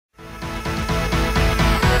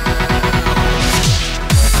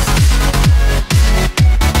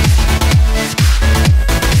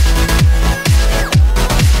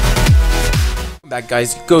back,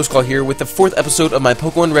 guys. GhostClaw here with the 4th episode of my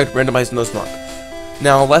Pokemon Red Randomized Nuzlocke.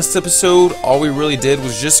 Now, last episode, all we really did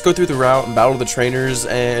was just go through the route and battle the trainers,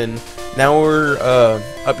 and now we're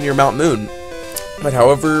up near Mount Moon. But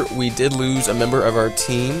however, we did lose a member of our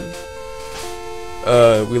team.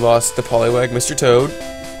 We lost the Poliwag, Mr. Toad.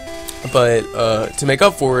 But to make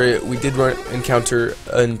up for it, we did encounter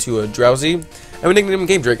into a Drowsy, and we nicknamed him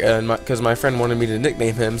GameFreak, because my friend wanted me to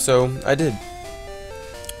nickname him, so I did.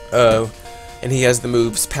 And he has the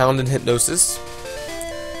moves Pound and Hypnosis.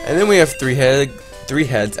 And then we have three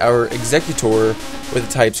heads, our Executor with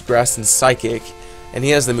the types Grass and Psychic, and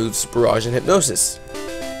he has the moves Barrage and Hypnosis.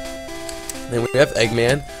 And then we have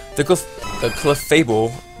Eggman, the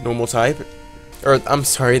Clefable normal type, or I'm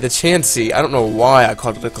sorry, the Chansey. I don't know why I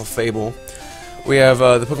called it a Clefable. We have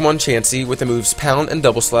the Pokemon Chansey with the moves Pound and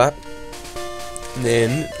Double Slap. And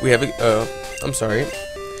then we have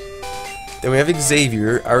Then we have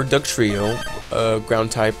Xavier, our Duck Trio,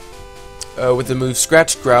 ground type, with the moves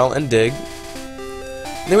Scratch, Growl, and Dig.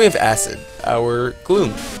 And then we have Acid, our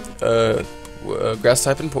Gloom, grass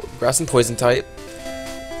and Poison type,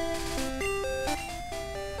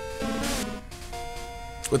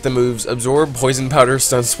 with the moves Absorb, Poison Powder,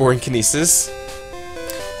 Stun Spore, and Kinesis.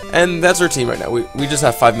 And that's our team right now. We just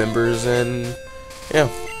have 5 members, and yeah,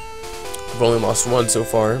 we've only lost 1 so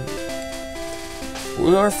far.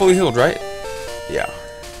 We are fully healed, right? Yeah.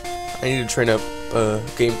 I need to train up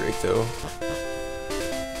GameFreak though.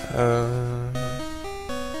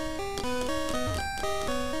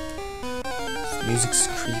 This music's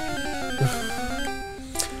creepy.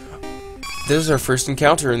 This is our first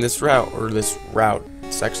encounter in this route,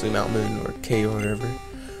 It's actually Mount Moon or K or whatever.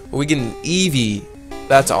 But we get an Eevee.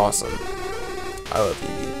 That's awesome. I love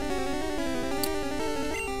Eevee.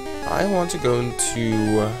 I want to go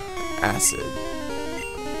into Acid.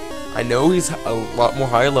 I know he's a lot more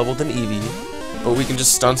higher level than Eevee, but we can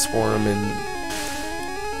just stun spore him, and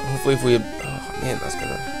hopefully if we... Oh man, that's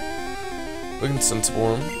gonna... We can stun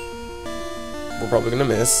spore him. We're probably gonna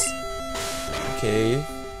miss. Okay.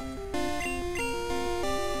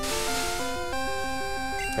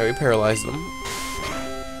 Okay, we paralyzed him.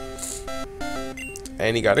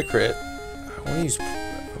 And he got a crit. I want to use...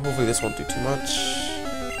 Hopefully this won't do too much.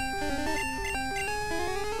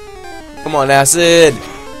 Come on, Acid!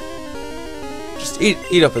 Just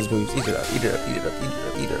eat up his moves. Eat it up, eat it up, eat it up, eat it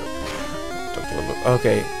up, eat it up. Don't kill him.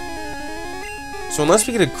 Okay. So unless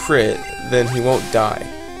we get a crit, then he won't die.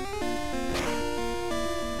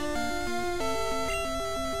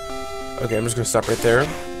 Okay, I'm just gonna stop right there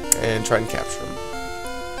and try and capture him.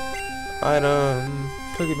 Item,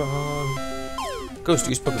 Pokeball. Ghost,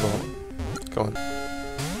 use Pokeball. Go on.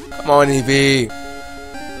 Come on, Eevee.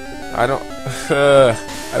 I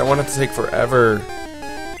don't want it to take forever.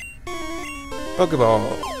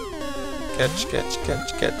 Pokeball. Catch.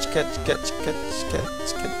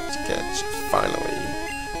 Finally.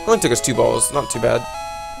 Only took us 2 balls, not too bad.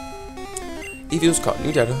 Eevee was caught.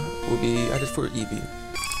 New data will be added for Eevee.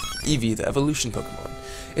 Eevee, the evolution Pokemon.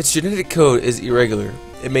 Its genetic code is irregular.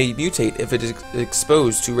 It may mutate if it is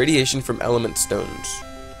exposed to radiation from element stones.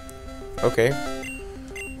 Okay.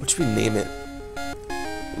 What should we name it?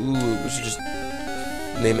 Ooh, we should just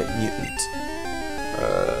name it Mutant.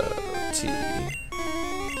 T.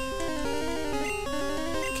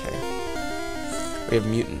 Okay. We have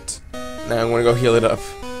Mutant. Now I'm gonna go heal it up.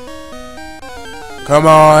 Come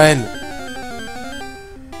on!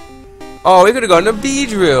 Oh, we could have gotten a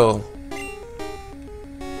Beedrill!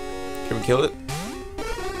 Can we kill it?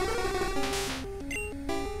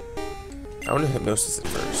 I want to Hypnosis it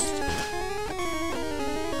first.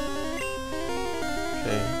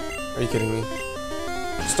 Okay. Are you kidding me?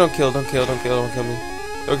 Just don't kill me. Don't kill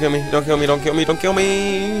me. Don't kill me.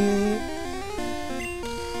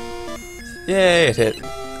 Yay, it hit.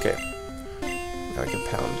 Okay. Now I can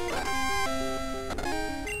pound.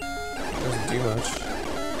 Doesn't do much.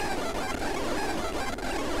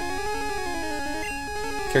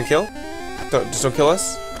 Can we kill? Just don't kill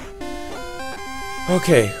us?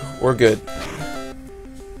 Okay, we're good.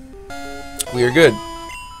 We are good.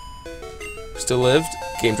 Still lived.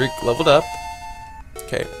 GameFreak leveled up.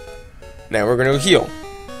 Okay. Now we're gonna heal.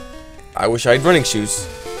 I wish I had running shoes.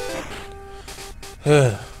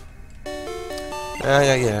 Yeah.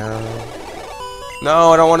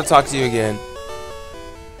 No, I don't want to talk to you again.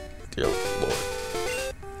 Dear Lord.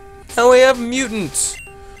 Now we have mutants.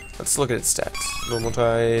 Let's look at its stats. Normal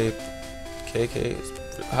type. KK.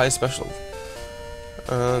 High special.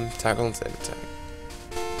 Tackle and sand attack.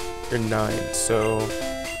 You're 9, so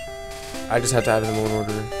I just have to have them in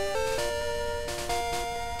order.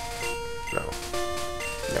 No.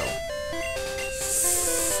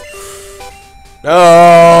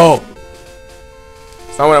 No!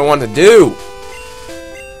 It's not what I wanted to do!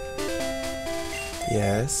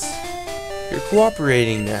 Yes. You're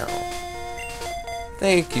cooperating now.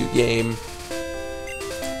 Thank you, game.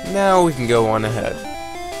 Now we can go on ahead.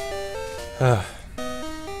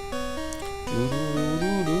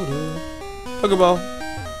 Pokeball.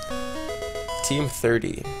 Team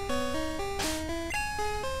 30.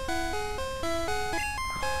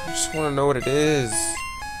 I just want to know what it is.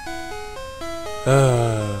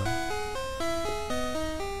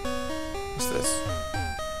 What's this?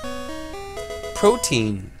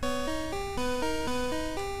 Protein.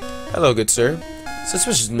 Hello, good sir.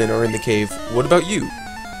 Suspicious men are in the cave. What about you?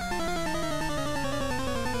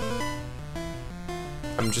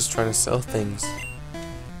 I'm just trying to sell things.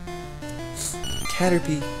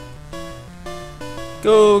 Caterpie.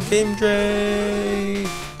 Go, GameFreak!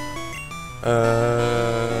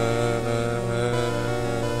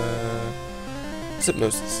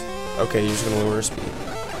 Hypnosis. Okay, you're just gonna lower speed.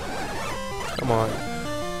 Come on.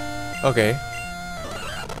 Okay.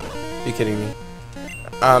 Are you kidding me?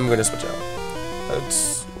 I'm gonna switch out.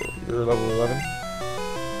 That's... You're level 11.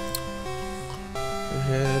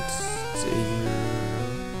 Hit Xavier.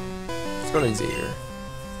 Let's go to Xavier.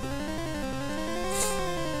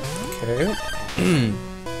 Okay.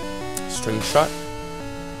 String shot.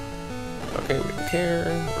 Okay, we don't care.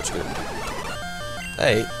 We're just gonna...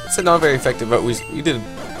 Hey, it's not very effective, but we did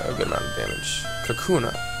a good amount of damage.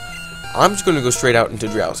 Kakuna. I'm just gonna go straight out into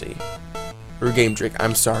Drowsy. Or GameFreak,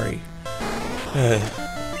 I'm sorry.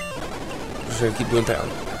 Just gonna keep doing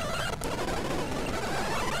pound.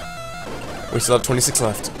 We still have 26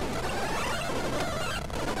 left.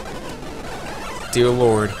 Dear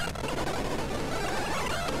Lord.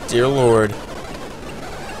 Dear Lord.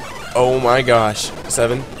 Oh my gosh.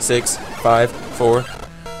 7, 6, 5, 4.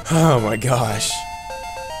 Oh my gosh.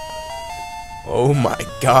 Oh my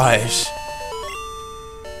gosh.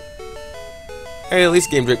 Hey, at least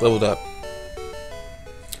GameFreak leveled up.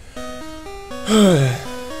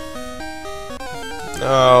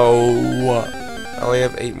 No. I only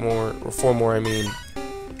have 8 more, or 4 more, I mean.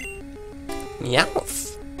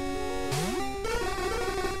 Meowth.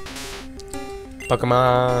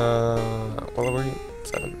 Pokemon. What level are you?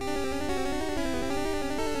 7.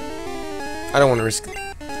 I don't want to risk.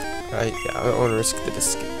 I don't want to risk the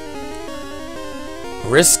biscuit.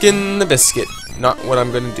 Risking the biscuit. Not what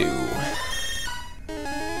I'm gonna do.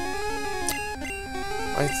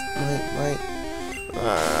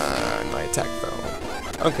 My attack fell.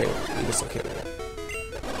 Okay, I guess I'll kill it.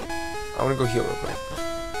 I wanna go heal real quick.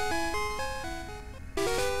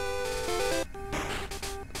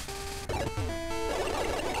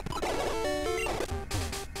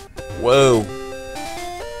 Whoa.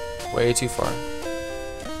 Way too far.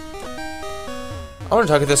 I wanna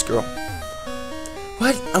talk to this girl.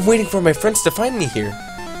 What? I'm waiting for my friends to find me here.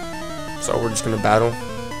 So we're just gonna battle.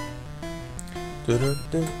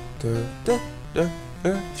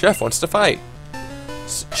 Chef wants to fight.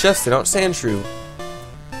 Chef, sit out Sandshrew.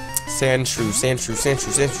 Sandshrew.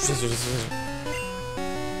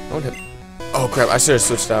 Oh crap, I should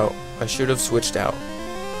have switched out.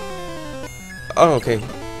 Oh, okay.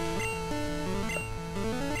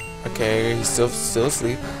 Okay, he's still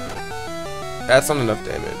asleep. That's not enough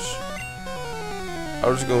damage.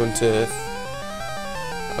 I'll just go into...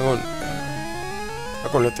 I'll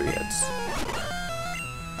go into 3 heads.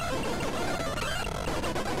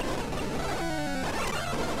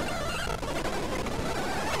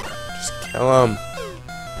 Just kill him.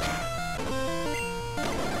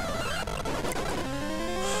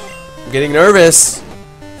 I'm getting nervous.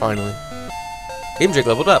 Finally. GameFreak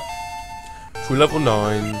leveled up. To level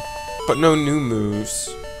 9. But no new moves.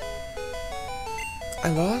 I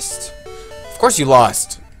lost? Of course you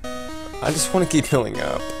lost. I just want to keep healing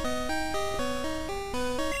up.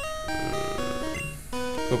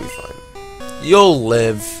 You'll be fine. You'll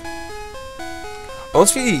live.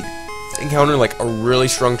 Once we encounter like a really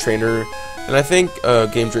strong trainer, then I think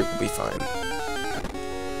GameFreak will be fine.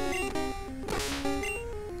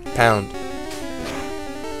 Pound.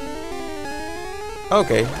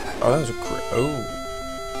 Okay. Oh, that was a crit. Oh.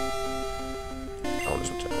 I want to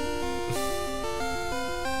switch out.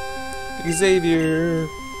 Xavier.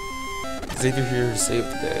 Xavier here to save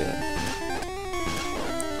the day.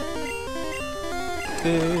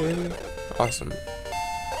 Okay. Awesome.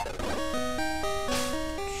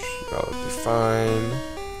 That'll be fine.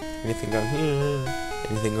 Anything down here?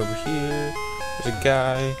 Anything over here? There's a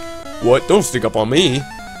guy. What? Don't stick up on me.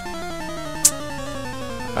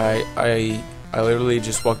 I literally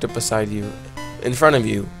just walked up beside you, in front of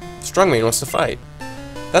you. Strongman wants to fight.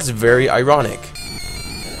 That's very ironic.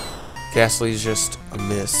 Ghastly's just a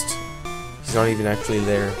mist. He's not even actually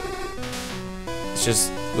there. It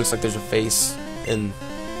just looks like there's a face in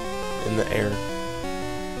the air.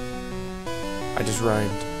 I just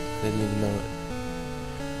rhymed. I didn't even know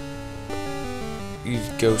it. Use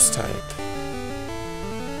ghost type.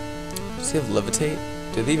 Does he have levitate?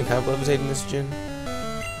 Do they even have levitate in this gym?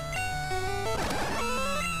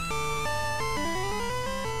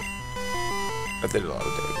 That did a lot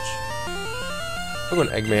of damage. I'm going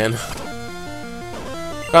Eggman.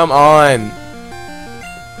 Come on!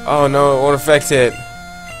 Oh no, it won't affect it.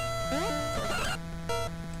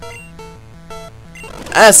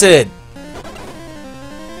 Acid!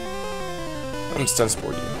 I'm stun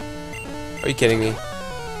sport you. Are you kidding me?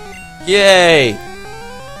 Yay!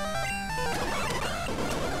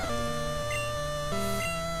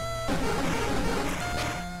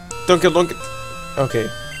 Don't get. Okay.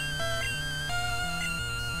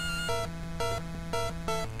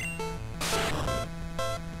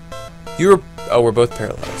 You're. Oh, we're both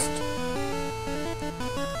paralyzed.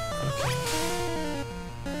 Okay.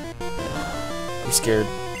 I'm scared.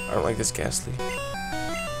 I don't like this Ghastly.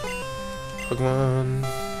 Pokemon.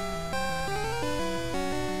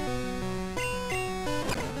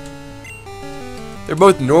 They're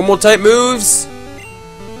both normal type moves.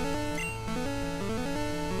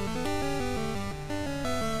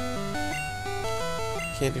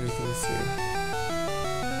 Can't do anything with you.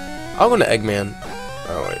 I'll go to Eggman.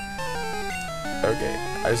 Oh wait. Okay,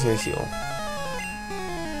 I just need to heal.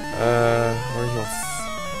 Or heal.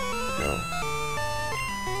 No.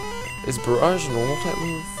 Is Barrage a normal type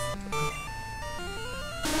move?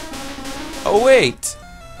 Oh wait!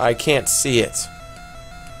 I can't see it.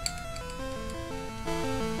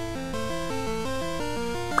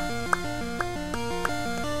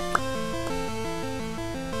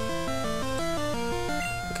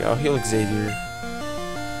 Okay, I'll heal Xavier.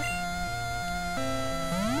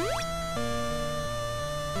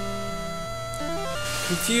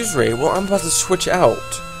 Confuse Ray. Well, I'm about to switch out.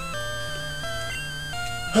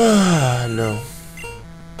 No.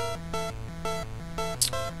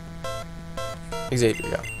 Xavier,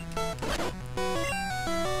 yeah.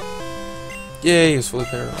 Yay, he was fully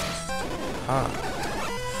paralyzed. Ah.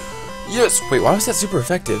 Yes! Wait, why was that super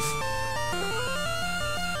effective?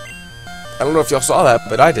 I don't know if y'all saw that,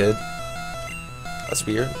 but I did. That's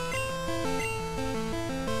weird.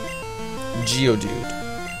 Geodude.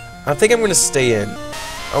 I think I'm gonna stay in.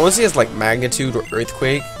 Unless he has like Magnitude or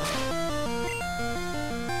Earthquake.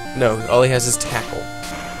 No, all he has is Tackle.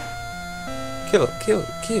 Kill, kill,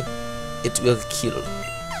 kill. It will kill.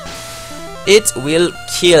 It will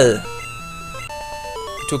kill.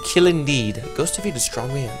 To kill indeed. Ghost defeat a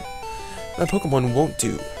strong man. My Pokemon won't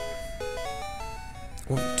do.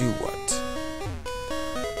 Won't do what?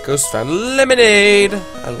 Ghost found lemonade.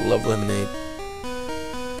 I love lemonade.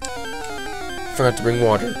 Forgot to bring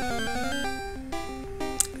water.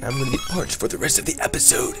 I'm gonna be parched for the rest of the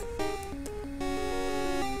episode.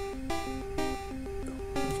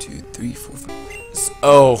 1, 2, 3, 4, 5.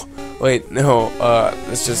 Oh, wait, no.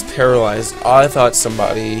 It's just paralyzed. I thought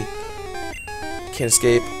somebody can't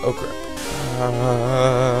escape. Oh crap.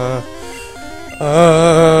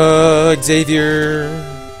 Xavier.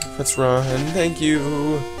 Let's run. Thank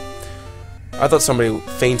you. I thought somebody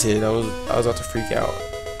fainted. I was about to freak out.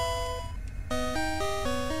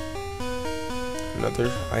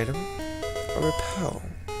 Another item. A repel.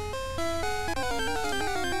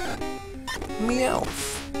 Meow.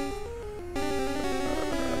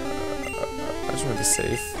 I just want to be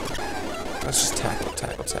safe. Let's just tackle,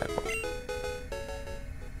 tackle, tackle.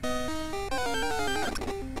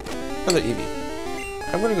 Another Eevee.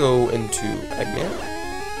 I'm gonna go into Eggman.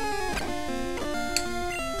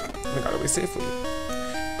 I got away safely.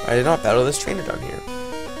 I did not battle this trainer down here.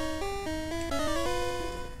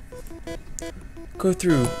 Go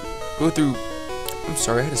through. I'm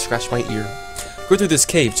sorry, I had to scratch my ear. Go through this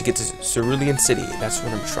cave to get to Cerulean City. That's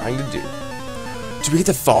what I'm trying to do. Did we get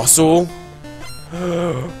the fossil?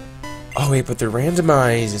 Oh wait, but they're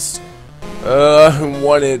randomized. I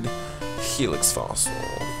wanted Helix fossil.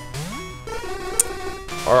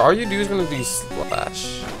 Are you dudes gonna do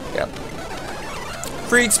Slash? Yep.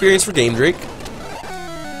 Free experience for GameFreak.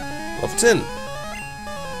 Level 10.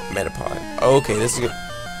 Metapod. Okay, this is good.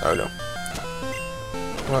 Oh no.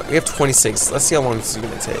 Well, we have 26. Let's see how long this is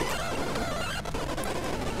gonna take.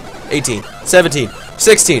 18, 17,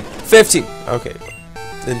 16, 15. Okay.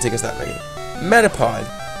 Didn't take us that many. Metapod.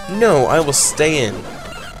 No, I will stay in.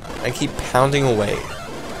 And keep pounding away.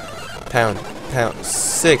 Pound. Pound.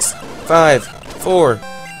 6, 5, 4.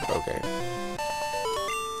 Okay.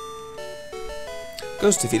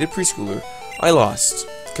 Ghost defeated preschooler. I lost.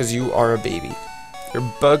 because you are a baby. Your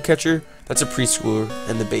bug catcher, that's a preschooler,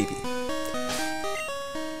 and the baby.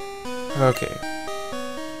 Okay.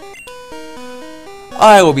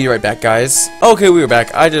 I will be right back, guys. Okay, we were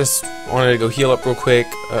back. I just wanted to go heal up real quick.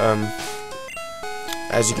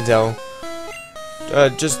 As you can tell,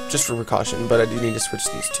 just for precaution, but I do need to switch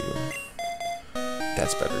these two.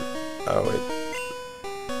 That's better. Oh wait.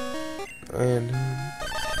 And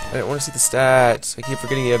I don't want to see the stats. I keep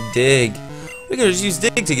forgetting you have dig. We could just use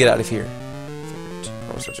dig to get out of here.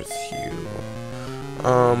 I'll switch with you.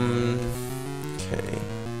 Okay.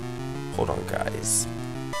 Hold on, guys.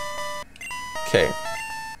 Okay.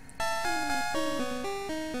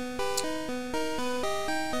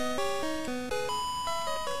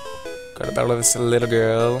 Gotta battle this little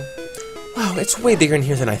girl. Wow, it's way bigger in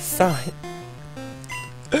here than I thought.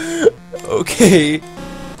 Okay.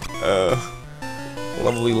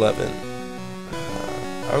 Level 11.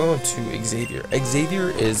 I'm going to Xavier.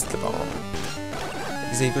 Xavier is the bomb.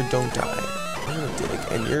 Xavier, don't die. I'm gonna dig,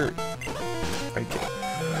 and you're... Okay.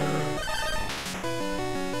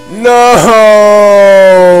 No!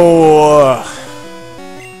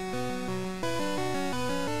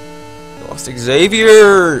 I lost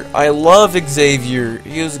Xavier! I love Xavier!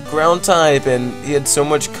 He was ground type, and he had so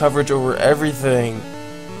much coverage over everything.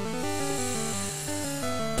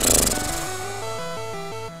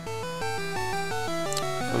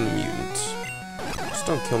 I'm a mutant. Just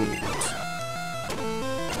don't kill mutants.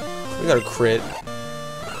 We got a crit.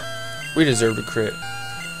 We deserved a crit.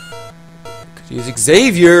 Could use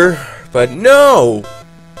Xavier, but no!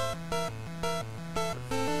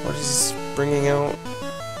 What is this bringing out?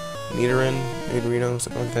 Nidorino,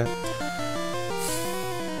 something like that.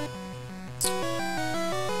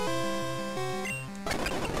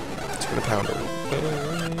 It's gonna pound away.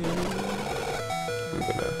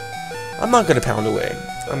 I'm not gonna pound away.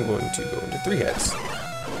 I'm going to go into 3 heads.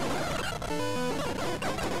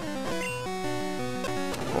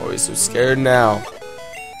 I'm always so scared now.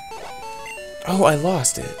 Oh, I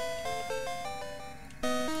lost it.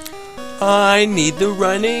 I need the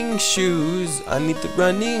running shoes. I need the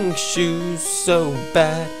running shoes so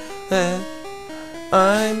bad that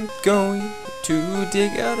I'm going to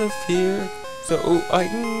dig out of here so I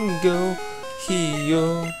can go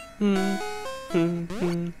heal.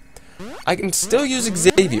 I can still use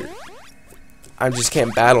Xavier. I just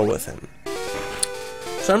can't battle with him.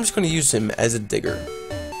 So I'm just going to use him as a digger.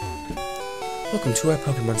 Welcome to our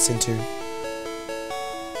Pokemon Center.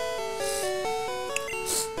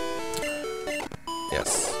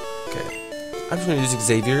 Yes. Okay. I'm just going to use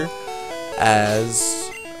Xavier as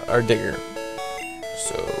our digger.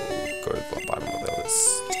 So, go to the bottom of the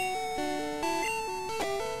list.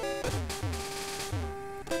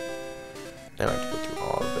 Now I have to go through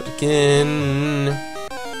all of it again.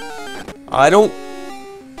 I don't...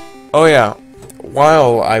 Oh yeah.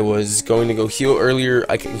 While I was going to go heal earlier,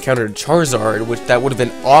 I encountered Charizard, which that would have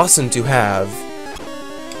been awesome to have.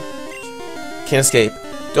 Can't escape.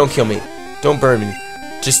 Don't kill me. Don't burn me.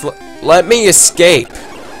 Just let me escape.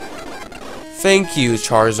 Thank you,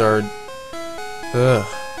 Charizard. Ugh.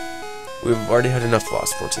 We've already had enough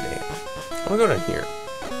loss for today. I'm gonna go down here.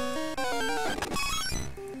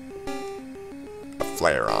 A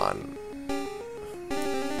flare on.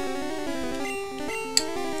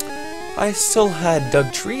 I still had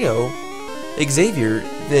Doug Trio, Xavier,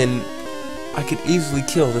 then I could easily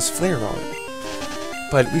kill this flare on.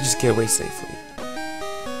 But we just get away safely.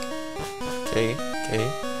 Okay.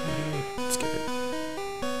 I'm scared.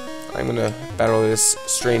 I'm gonna battle this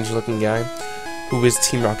strange looking guy who is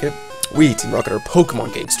Team Rocket. We, Team Rocket, are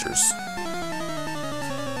Pokemon gangsters.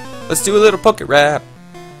 Let's do a little Poke Rap.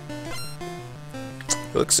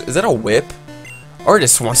 Looks, is that a whip?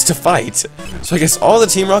 Artist wants to fight. So I guess all the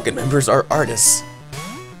Team Rocket members are artists.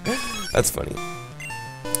 That's funny.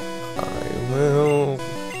 I will...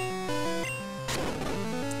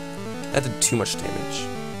 That did too much damage.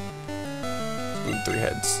 3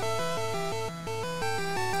 heads.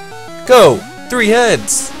 Go! 3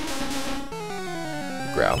 heads!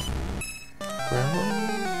 Growl. Growl?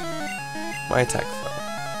 My attack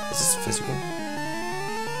fell. Is this physical?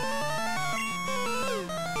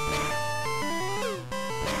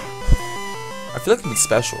 I feel like it's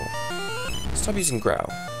special. Stop using growl.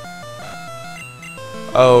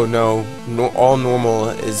 Oh no. All normal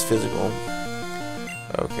is physical.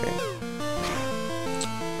 Okay.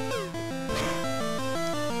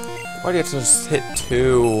 Why do you have to just hit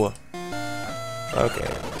 2?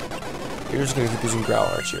 Okay. You're just gonna keep using growl,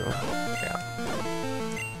 aren't you? Yeah.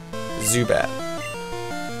 Zubat.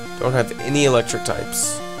 Don't have any electric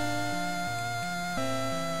types.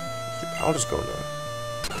 I'll just go now.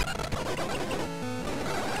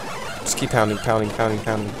 Keep pounding, pounding, pounding,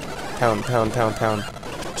 pounding. Pound, pound, pound, pound.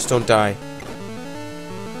 Just don't die.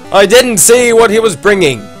 I didn't see what he was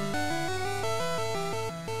bringing!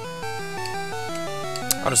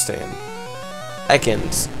 I'll just stay in.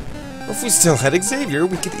 Ekans. If we still had Xavier,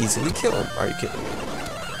 we could easily kill him. Are you kidding me?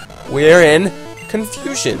 We're in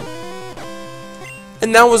confusion.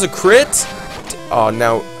 And that was a crit? Oh,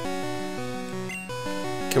 now...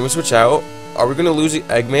 Can we switch out? Are we gonna lose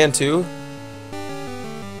Eggman too?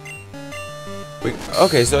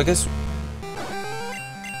 Okay, so I guess...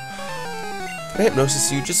 Can I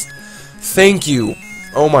hypnosis you? Just... Thank you!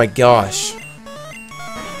 Oh my gosh.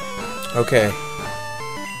 Okay.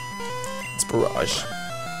 It's Barrage.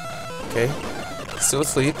 Okay. Still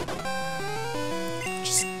asleep.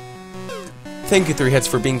 Just... Thank you, 3 heads,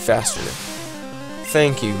 for being faster.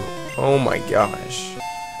 Thank you. Oh my gosh.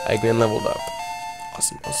 Eggman leveled up.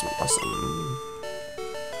 Awesome, awesome, awesome.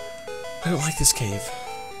 I don't like this cave.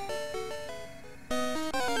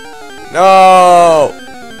 No!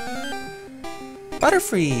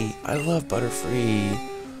 Butterfree! I love Butterfree.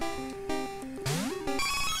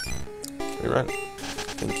 Can we run?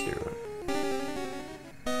 Thank you.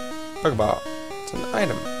 Pokeball. It's an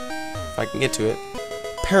item. If I can get to it.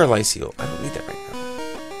 Paralyze Heal. I don't need that right now.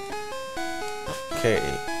 Okay.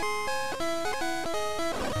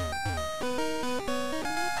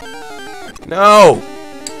 No!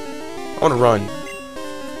 I want to run.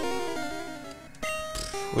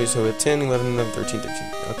 Wait, so we have 10, 11, 11, 13, 13.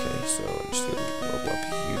 Okay, so I'm just going to level up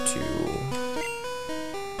you two.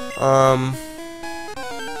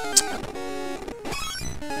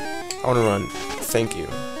 I want to run. Thank you.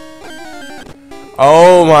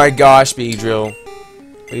 Oh my gosh, Beedrill.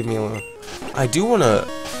 Leave me alone. I do want to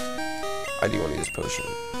use this potion.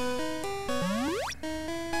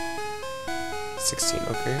 16,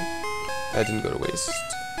 okay. That didn't go to waste.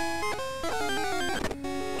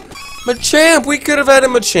 Machamp! We could have had a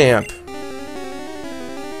Machamp!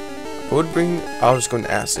 I would bring... I'll just go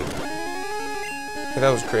into Acid. Okay, that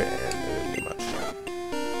was great, and it didn't do much.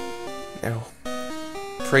 Now,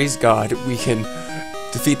 praise God, we can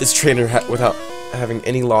defeat this trainer without having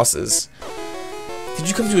any losses. Did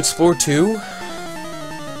you come to explore too?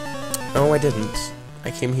 No, I didn't. I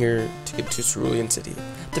came here to get to Cerulean City.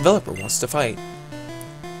 Developer wants to fight.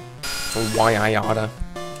 Why I oughta.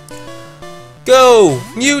 Go!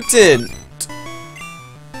 Mutant!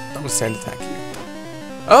 I'm gonna sand attack you.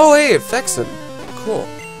 Oh, hey, it affects him. Cool.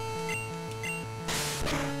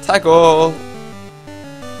 Tackle!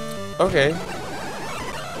 Okay.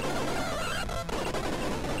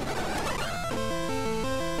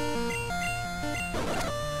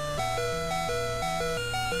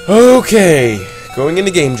 Okay. Going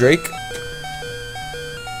into Game Drake.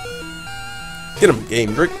 Get him,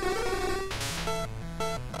 Game Drake.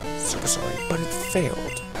 Super sorry, but it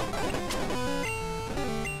failed.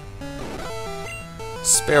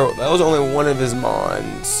 Sparrow, that was only one of his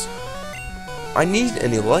mons. I need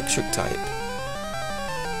an electric type.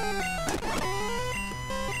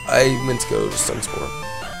 I meant to go to Sunspore.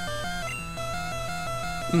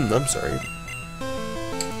 I'm sorry.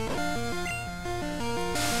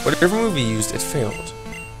 Whatever move he used, it failed.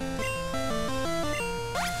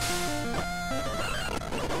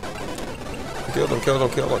 Kill them, kill them,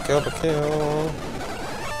 kill them, kill them, kill.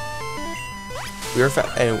 We are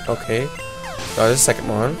fat. Okay. Got a second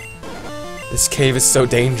one. This cave is so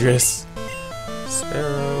dangerous.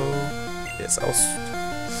 Sparrow. Yes, I'll.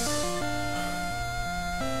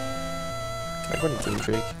 Can I go into Game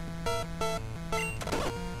Drake?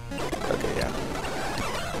 Okay, yeah.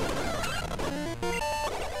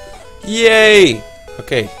 Yay!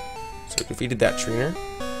 Okay. So we defeated that trainer.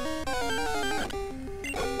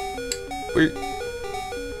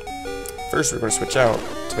 First, we're going to switch out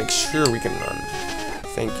to make sure we can run.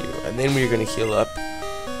 Thank you. And then we're going to heal up.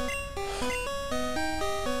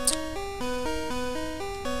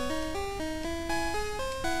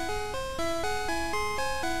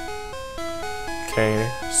 Okay,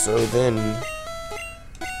 so then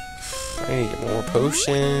I need to get more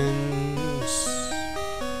potions.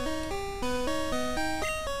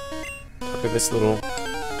 Look at this little...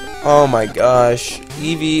 Oh my gosh.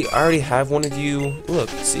 Eevee, I already have one of you. Look,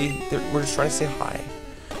 see? We're just trying to say hi.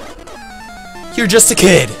 You're just a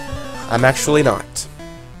kid! I'm actually not.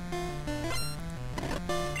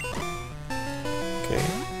 Okay.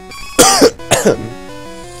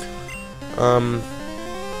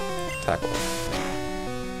 Tackle.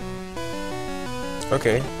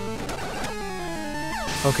 Okay.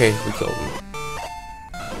 Okay, we killed him.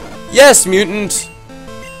 Yes, mutant!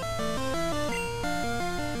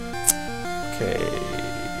 Okay.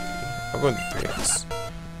 I'll go with 3X.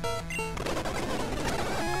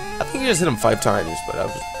 I think think I just hit him 5 times, but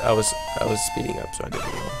I was speeding up, so I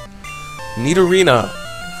didn't know. Nidorina.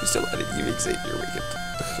 If we still let it use Xavier, we could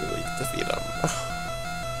defeat him.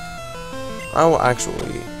 I will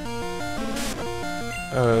actually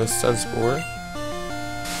Stun Spore.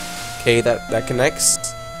 Okay, that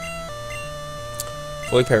connects.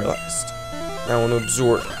 Fully paralyzed. Now I want to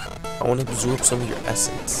absorb. I want to absorb some of your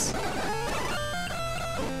essence.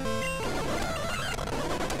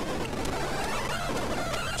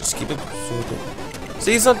 Just keep absorbing.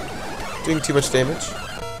 See, he's not doing too much damage.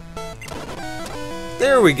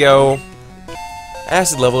 There we go.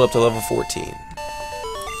 Acid leveled up to level 14.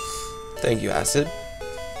 Thank you, Acid.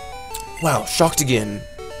 Wow, shocked again.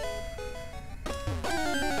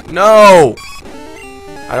 No!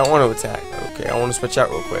 I don't want to attack. Okay, I want to switch out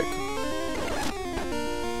real quick.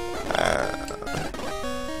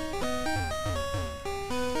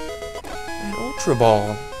 An Ultra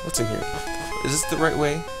Ball. What's in here? Is this the right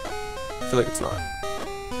way? I feel like it's not.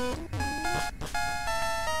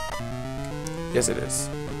 Yes, it is.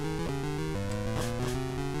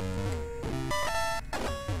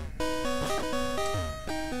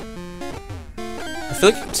 I feel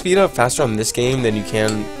like you can speed up faster on this game than you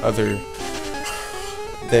can other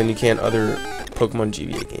Pokemon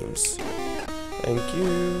GBA games. Thank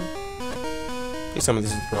you. Okay, some of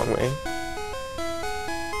this is the wrong way.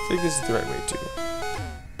 I think this is the right way too.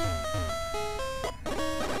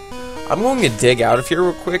 I'm going to dig out of here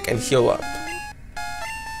real quick and heal up.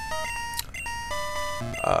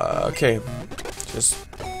 Okay. Just,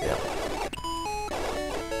 yeah.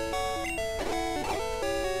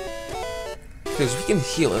 Because we can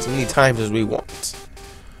heal as many times as we want.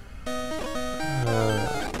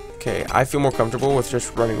 Okay, I feel more comfortable with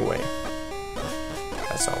just running away.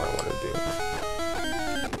 That's all I want to do.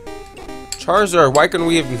 Charizard, why couldn't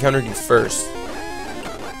we have encountered you first?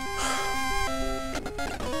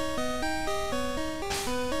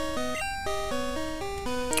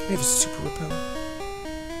 We have a super repel.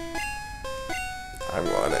 I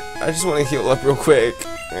want it. I just want to heal up real quick.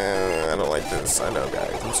 I don't like this. I know,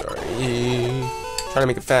 guys. I'm sorry. Trying to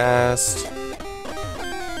make it fast.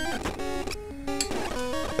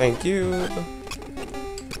 Thank you.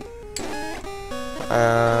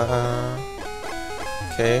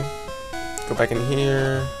 Okay. Go back in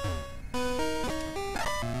here.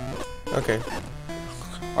 Okay.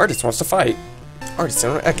 Artist wants to fight. Artist sit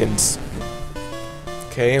on Ekans.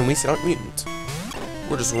 Okay, and we sit on Mutant.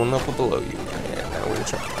 We're just one level below you. And now we're gonna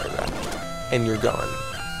try to fight that. And you're gone.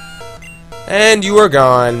 And you are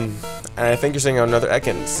gone. And I think you're sitting on another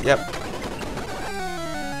Ekans. Yep.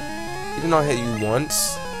 He did not hit you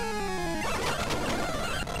once.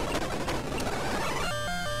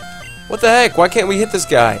 What the heck? Why can't we hit this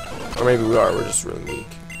guy? Or maybe we are. We're just really weak.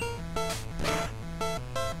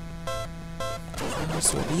 We're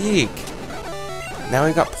so weak. Now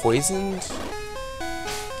he got poisoned?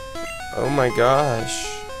 Oh my gosh.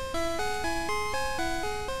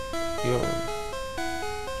 Yo.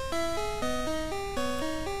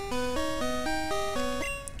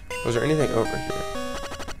 Was there anything over here?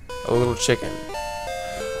 A little chicken.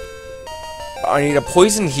 I need a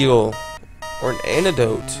poison heal. Or an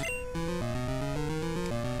antidote.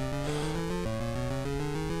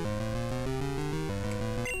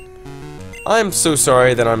 I'm so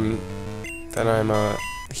sorry that I'm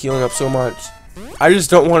healing up so much. I just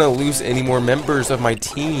don't want to lose any more members of my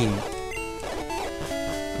team.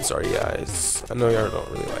 I'm sorry, guys. I know y'all don't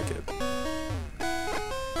really like it.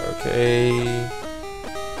 Okay.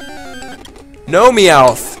 No,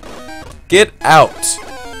 Meowth! Get out!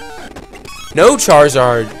 No,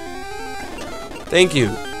 Charizard! Thank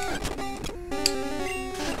you.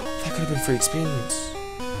 That could have been free experience.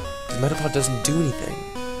 Because Metapod doesn't do anything.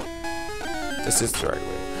 This is the right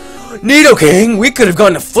way. Nidoking! We could have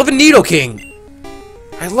gone to flippin' Nidoking!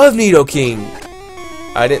 I love Nidoking!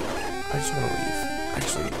 I just want to leave.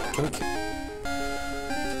 Actually, can we kill?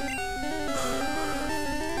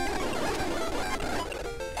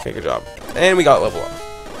 Okay, good job. And we got level up.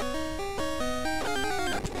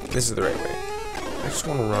 This is the right way. I just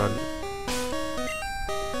want to run.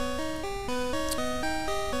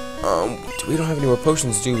 We don't have any more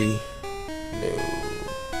potions, do we? No.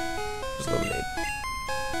 Just lemonade.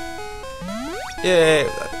 Yay!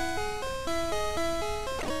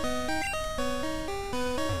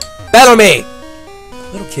 Battle me!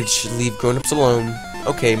 Little kids should leave grown-ups alone.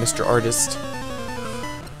 Okay, Mr. Artist.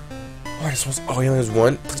 Artist wants. Oh, he only has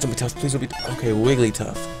one? Please don't be tough. Please don't be. Okay,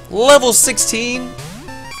 Wigglytuff. Level 16!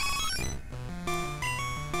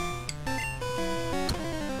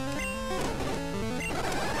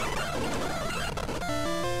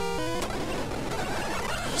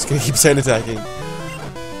 Just gonna keep sand attacking.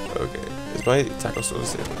 Okay. Is my tackle still the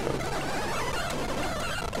same? No.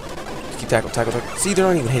 Keep tackle. See, they're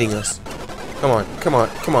not even hitting us. Come on.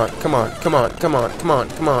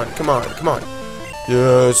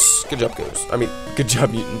 Yes. Good job, Ghost. I mean, good job,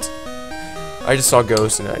 Mutant. I just saw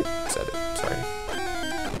Ghost and I said it. Sorry.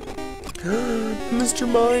 Mr.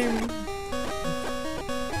 Mime.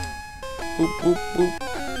 Boop, boop, boop.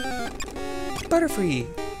 Butterfree.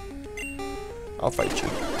 I'll fight you.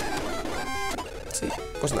 Let's see.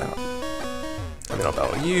 Wasn't that hard? I mean, I'll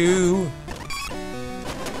battle you.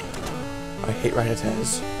 I hate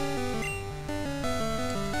Rattatas.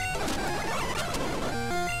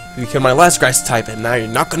 You killed my last grass type, and now you're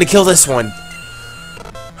not gonna kill this one.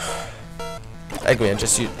 Eggman,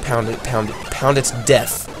 just you pound its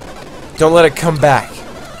death. Don't let it come back.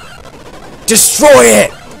 Destroy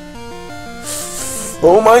it!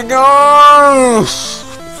 Oh my gosh!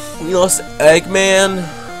 We lost Eggman.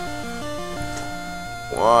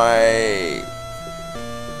 Why?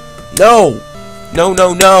 No! No!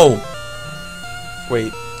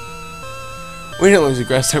 Wait. We didn't lose a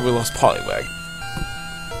grass type, we lost Poliwag.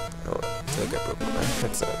 Oh, I feel like I broke my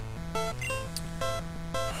headset.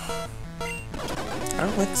 I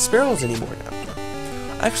don't like the sparrows anymore now.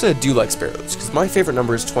 Actually, I do like sparrows, because my favorite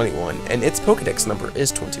number is 21, and its Pokedex number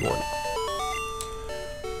is 21.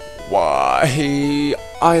 Why?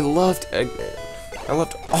 I loved Eggman. I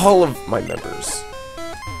loved all of my members.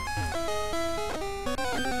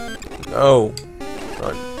 No.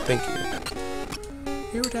 Run. Thank you.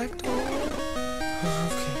 Aerodactyl.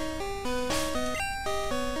 Okay.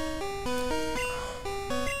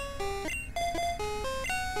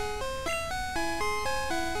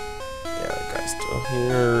 Yeah, that guy's still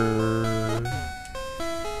here.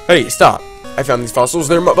 Hey, stop! I found these fossils.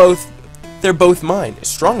 They're both mine.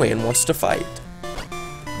 Strongly and wants to fight.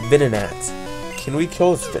 Venonat. Can we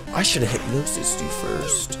kill this? I should have hypnosis you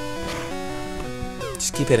first.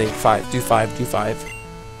 Just keep hitting. 5. Do 5. Do 5.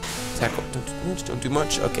 Tackle. Don't do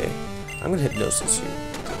much. Okay. I'm gonna hypnosis you.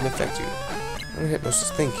 Doesn't affect you. I'm gonna hypnosis.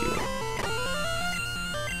 Thank you.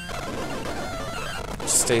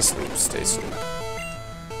 Just stay asleep. Stay asleep.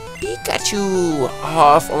 Pikachu!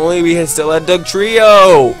 Oh, if only we had still had Doug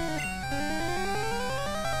Trio!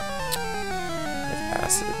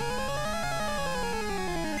 Acid.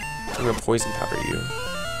 I'm gonna poison powder you.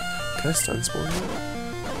 Can I stun spore you?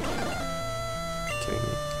 Kidding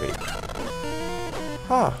me. Wait.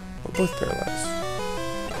 Ah, we're both paralyzed.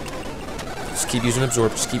 Just keep using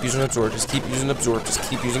absorb, just keep using absorb, just keep using absorb, just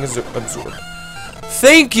keep using absorb.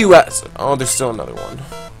 Thank you, Acid! Oh, there's still another one.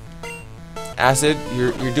 Acid,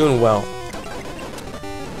 you're doing well.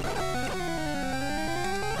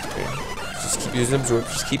 Okay. Just keep using absorb,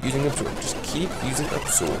 just keep using absorb, just keep using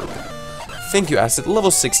absorb. Thank you, Acid.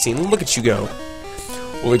 Level 16. Look at you go.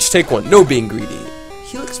 We'll each take one. No being greedy.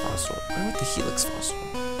 Helix fossil. I want the Helix fossil.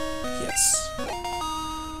 Yes.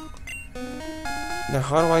 Now,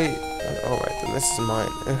 how do I... Alright, then this is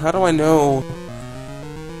mine. And how do I know...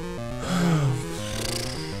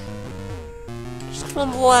 Just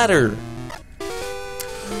from the ladder.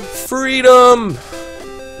 Freedom!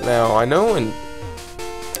 Now, I know in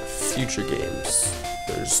future games,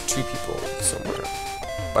 there's 2 people somewhere.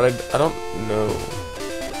 But I don't know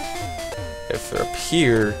if they're up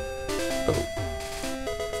here. Oh.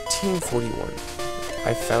 Team 41.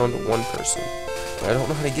 I found one person. But I don't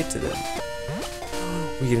know how to get to them.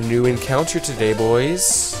 We get a new encounter today,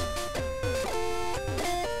 boys.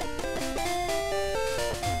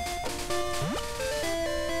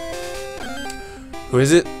 Who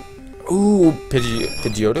is it? Ooh,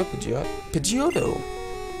 Pidgeotto? Pidgeotto.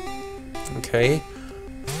 Okay.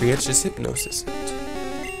 3 hits, just hypnosis it.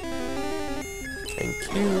 Thank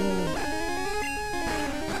you.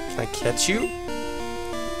 Can I catch you?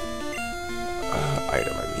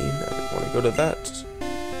 Item, I mean. I didn't want to go to that.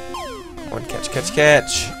 Come on, catch.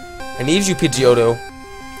 I need you, Pidgeotto.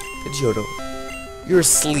 Pidgeotto, you're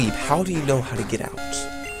asleep. How do you know how to get out?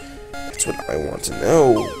 That's what I want to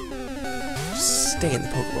know. Just stay in the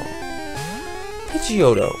Pokeball.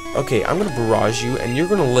 Pidgeotto. Okay, I'm gonna barrage you, and you're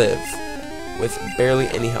gonna live with barely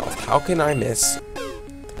any health. How can I miss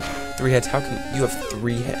 3 hits? How can you have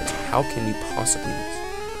 3 hits? How can you possibly miss?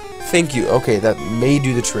 Thank you. Okay, that may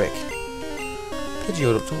do the trick.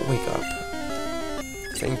 Pidgeotto, don't wake up.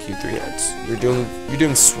 Thank you, 3 hits. You're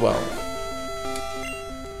doing swell.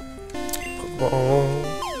 Pokeball.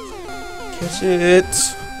 Catch it.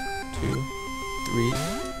 2, 3.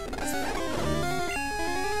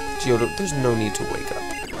 Pidgeotto, there's no need to wake up.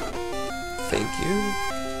 Thank you.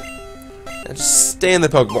 Now just stay in the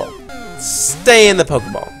Pokeball. Stay in the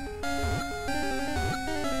Pokeball.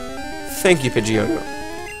 Thank you, Pidgeotto.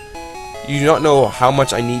 You do not know how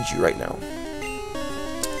much I need you right now.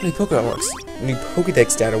 New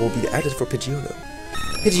Pokédex data will be added for Pidgeotto.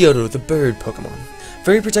 Pidgeotto, the bird Pokemon.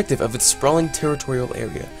 Very protective of its sprawling territorial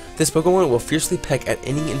area. This Pokemon will fiercely peck at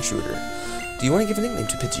any intruder. Do you want to give a nickname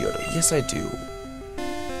to Pidgeotto? Yes, I do.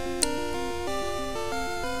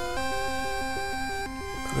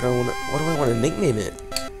 What do I want to nickname it?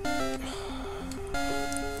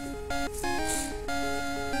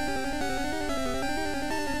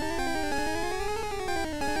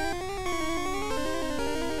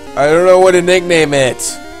 I don't know what to nickname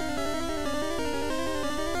it.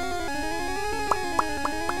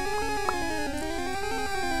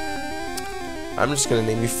 I'm just gonna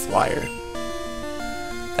name you Flyer.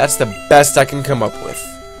 That's the best I can come up with.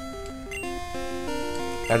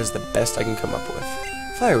 That is the best I can come up with.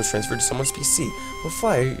 Flyer was transferred to someone's PC. Well,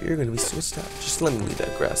 Flyer, you're gonna be switched out. Just let me leave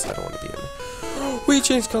that grass. I don't want to be in there. We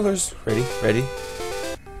change colors. Ready? Ready?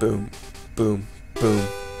 Boom, boom, boom,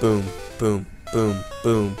 boom, boom, boom,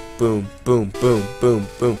 boom, boom, boom, boom, boom,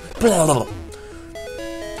 boom. Blah, blah, blah.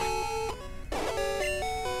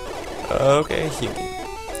 Okay, here.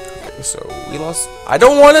 Okay, so we lost. I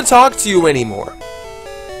don't want to talk to you anymore.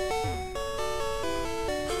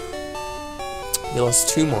 We lost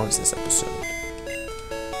 2 Mons this episode.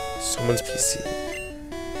 Someone's PC.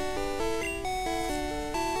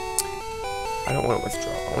 I don't want to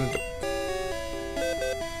withdraw.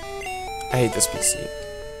 I hate this PC.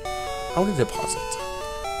 I want to deposit.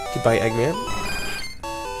 Goodbye, Eggman.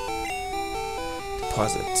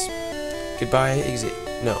 Deposit. Goodbye,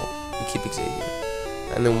 Xavier. No, we keep Xavier.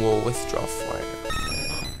 And then we'll withdraw Flyer.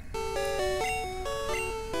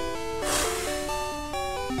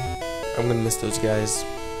 I'm gonna miss those guys.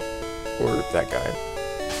 Or that guy.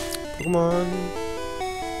 Pokemon.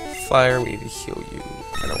 Flyer, we need to heal you.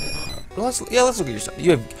 I don't know. Let's look at your stuff.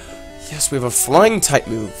 You have. Yes, we have a flying type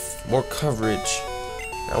move. More coverage.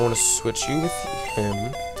 I want to switch you with him.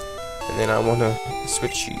 And then I want to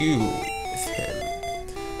switch you with him.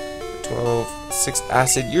 12, 6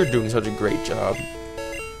 acid. You're doing such a great job.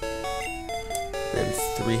 And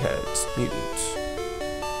 3 heads. Mutant.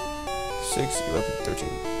 6, 11, 13.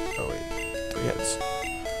 Oh wait. 3 heads.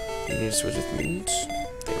 You need to switch with mutant.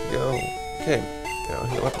 There we go. Okay. Now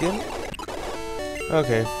heal up again.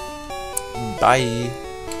 Okay. Bye.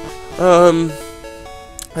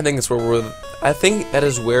 I think that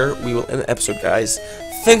is where we will end the episode, guys.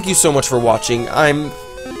 Thank you so much for watching. I'm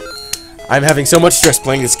having so much stress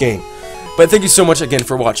playing this game. But thank you so much again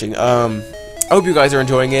for watching. I hope you guys are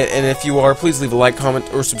enjoying it, and if you are, please leave a like, comment,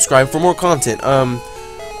 or subscribe for more content. I'm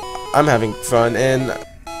having fun, and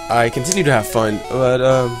I continue to have fun. But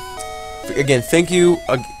again, thank you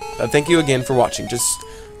again for watching. Just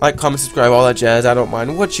like, comment, subscribe, all that jazz. I don't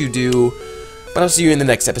mind what you do. But I'll see you in the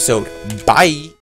next episode. Bye!